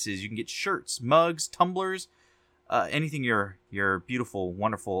phone cases, you can get shirts, mugs, tumblers, anything your beautiful,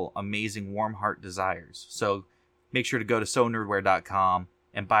 wonderful, amazing, warm heart desires. So make sure to go to sonerdware.com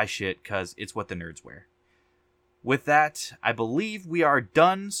and buy shit, because it's what the nerds wear. With that, I believe we are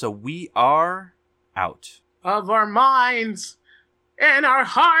done, so we are out. Of our minds, and our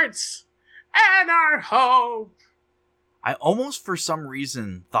hearts, and our hope. I almost, for some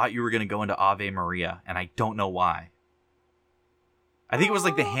reason, thought you were going to go into Ave Maria, and I don't know why. I think it was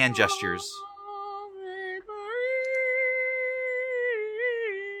like the hand gestures.